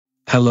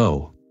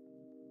Hello.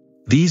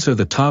 These are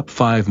the top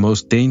 5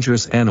 most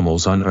dangerous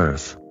animals on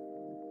Earth.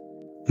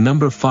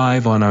 Number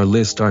 5 on our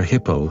list are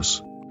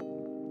hippos.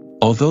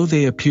 Although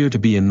they appear to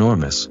be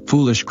enormous,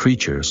 foolish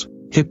creatures,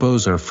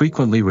 hippos are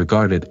frequently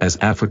regarded as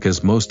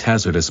Africa's most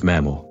hazardous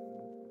mammal.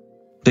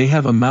 They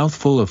have a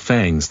mouthful of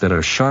fangs that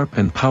are sharp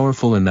and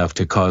powerful enough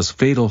to cause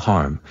fatal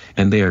harm,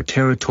 and they are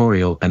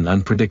territorial and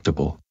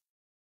unpredictable.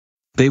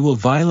 They will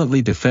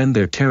violently defend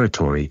their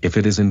territory if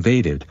it is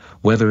invaded,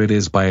 whether it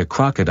is by a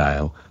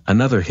crocodile,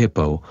 another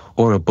hippo,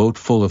 or a boat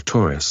full of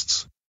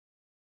tourists.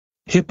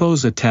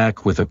 Hippos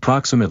attack with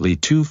approximately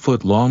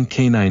 2-foot-long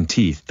canine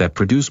teeth that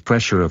produce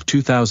pressure of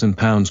 2,000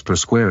 pounds per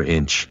square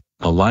inch.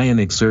 A lion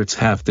exerts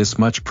half this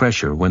much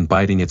pressure when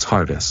biting its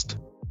hardest.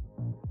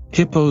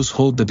 Hippos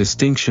hold the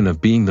distinction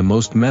of being the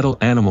most metal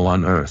animal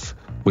on Earth,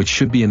 which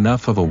should be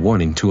enough of a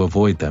warning to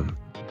avoid them.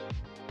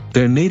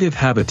 Their native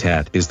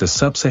habitat is the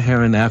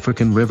sub-Saharan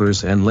African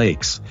rivers and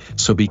lakes,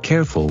 so be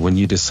careful when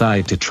you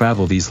decide to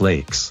travel these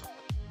lakes.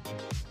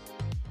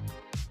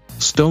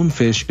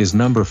 Stonefish is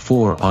number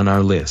 4 on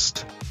our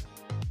list.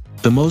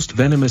 The most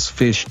venomous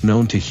fish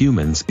known to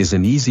humans is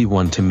an easy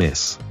one to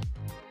miss.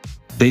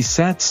 They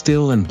sat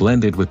still and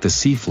blended with the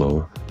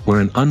seafloor, where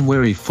an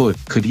unwary foot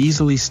could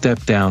easily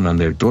step down on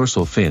their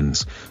dorsal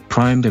fins,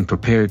 primed and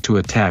prepared to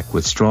attack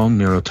with strong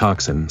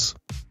neurotoxins.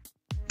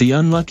 The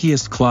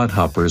unluckiest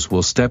clodhoppers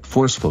will step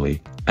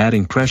forcefully,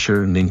 adding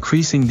pressure and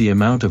increasing the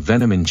amount of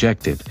venom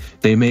injected.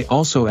 They may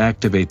also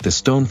activate the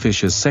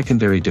stonefish's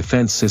secondary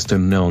defense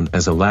system known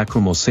as a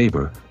lacrimal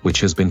saber, which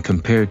has been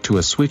compared to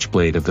a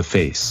switchblade of the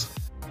face.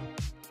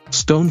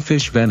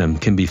 Stonefish venom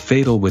can be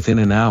fatal within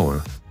an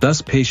hour,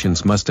 thus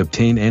patients must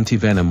obtain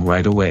antivenom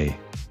right away.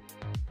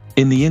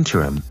 In the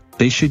interim,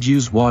 they should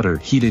use water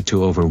heated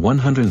to over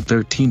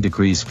 113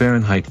 degrees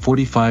Fahrenheit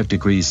 45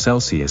 degrees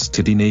Celsius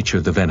to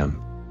denature the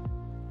venom.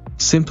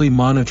 Simply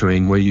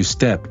monitoring where you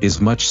step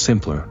is much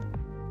simpler.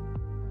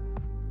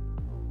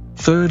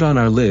 Third on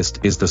our list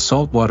is the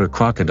saltwater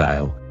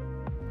crocodile.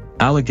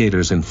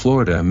 Alligators in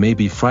Florida may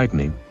be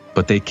frightening,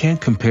 but they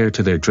can't compare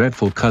to their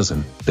dreadful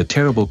cousin, the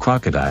terrible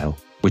crocodile,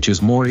 which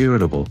is more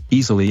irritable,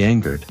 easily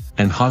angered,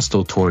 and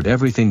hostile toward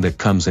everything that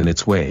comes in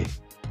its way.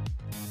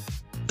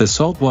 The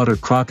saltwater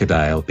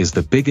crocodile is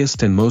the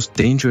biggest and most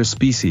dangerous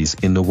species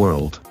in the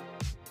world.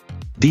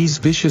 These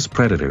vicious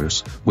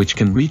predators, which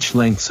can reach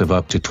lengths of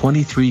up to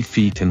 23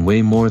 feet and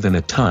weigh more than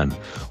a ton,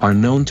 are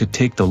known to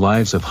take the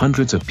lives of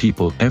hundreds of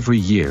people every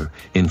year.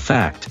 In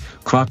fact,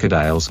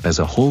 crocodiles as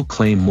a whole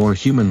claim more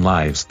human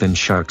lives than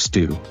sharks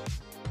do.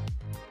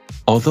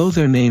 Although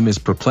their name is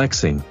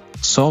perplexing,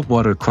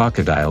 saltwater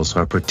crocodiles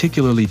are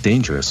particularly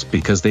dangerous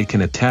because they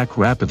can attack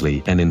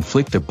rapidly and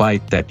inflict a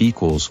bite that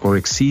equals or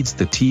exceeds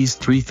the T's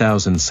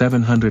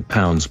 3,700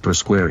 pounds per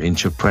square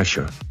inch of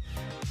pressure.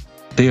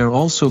 They are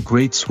also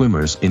great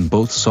swimmers in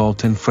both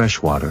salt and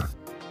fresh water.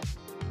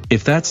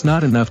 If that's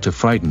not enough to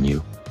frighten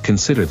you,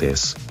 consider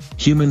this: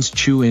 humans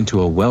chew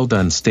into a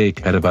well-done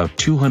steak at about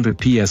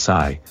 200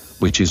 psi,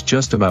 which is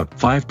just about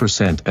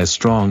 5% as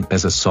strong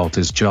as a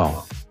salt's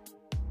jaw.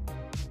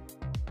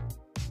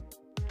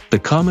 The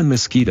common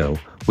mosquito,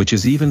 which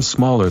is even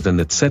smaller than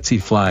the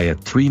tsetse fly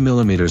at 3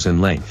 mm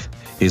in length,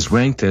 is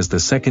ranked as the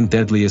second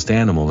deadliest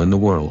animal in the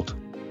world.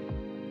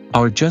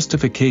 Our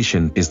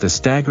justification is the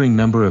staggering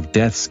number of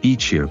deaths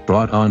each year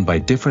brought on by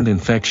different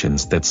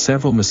infections that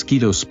several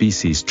mosquito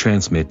species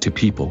transmit to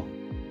people.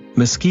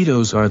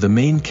 Mosquitoes are the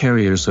main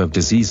carriers of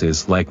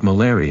diseases like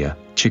malaria,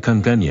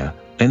 chikungunya,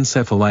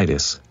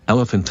 encephalitis,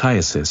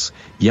 elephantiasis,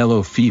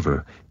 yellow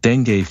fever,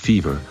 dengue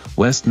fever,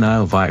 West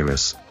Nile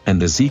virus,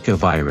 and the Zika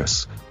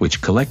virus,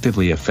 which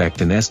collectively affect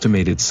an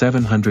estimated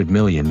 700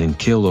 million and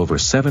kill over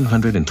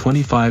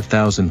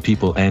 725,000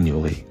 people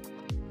annually.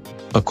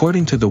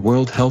 According to the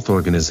World Health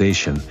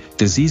Organization,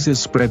 diseases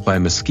spread by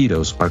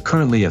mosquitoes are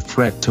currently a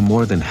threat to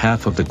more than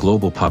half of the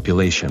global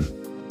population.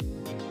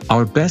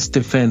 Our best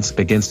defense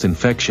against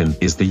infection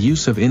is the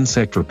use of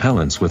insect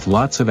repellents with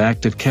lots of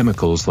active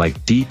chemicals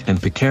like DEET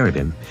and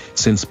picaridin,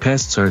 since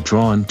pests are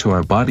drawn to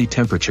our body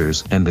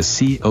temperatures and the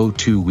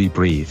CO2 we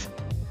breathe.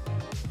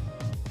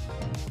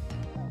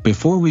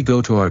 Before we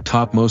go to our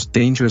top most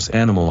dangerous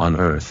animal on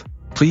Earth,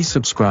 please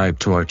subscribe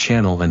to our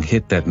channel and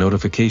hit that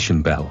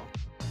notification bell.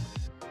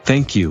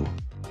 Thank you.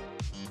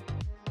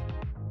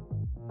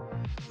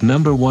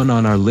 Number 1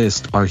 on our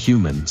list are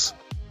humans.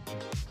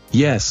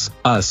 Yes,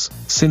 us,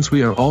 since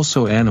we are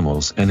also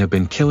animals and have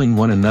been killing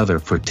one another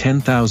for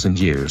 10,000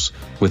 years,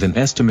 with an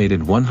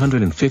estimated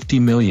 150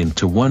 million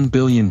to 1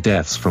 billion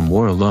deaths from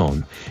war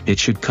alone, it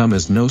should come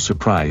as no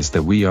surprise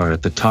that we are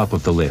at the top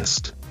of the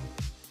list.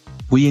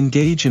 We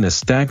engage in a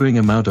staggering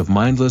amount of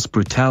mindless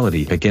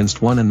brutality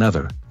against one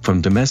another,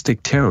 from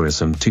domestic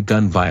terrorism to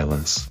gun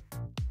violence.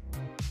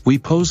 We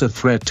pose a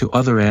threat to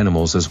other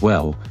animals as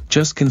well.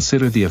 Just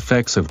consider the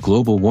effects of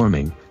global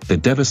warming, the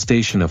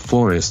devastation of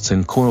forests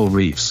and coral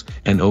reefs,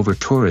 and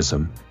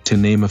over-tourism, to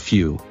name a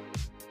few.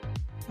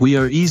 We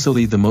are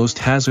easily the most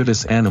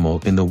hazardous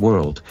animal in the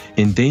world,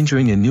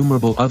 endangering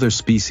innumerable other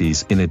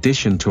species in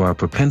addition to our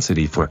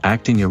propensity for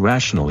acting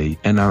irrationally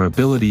and our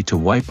ability to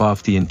wipe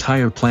off the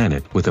entire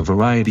planet with a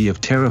variety of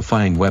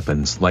terrifying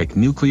weapons like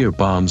nuclear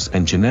bombs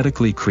and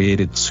genetically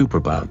created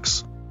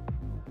superbugs.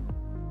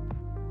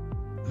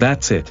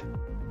 That's it.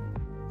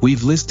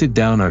 We've listed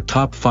down our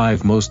top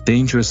 5 most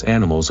dangerous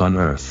animals on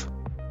Earth.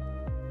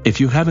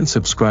 If you haven't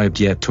subscribed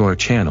yet to our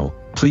channel,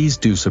 please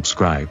do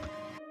subscribe.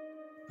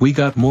 We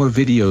got more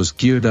videos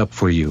geared up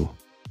for you.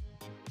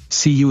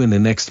 See you in the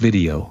next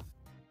video.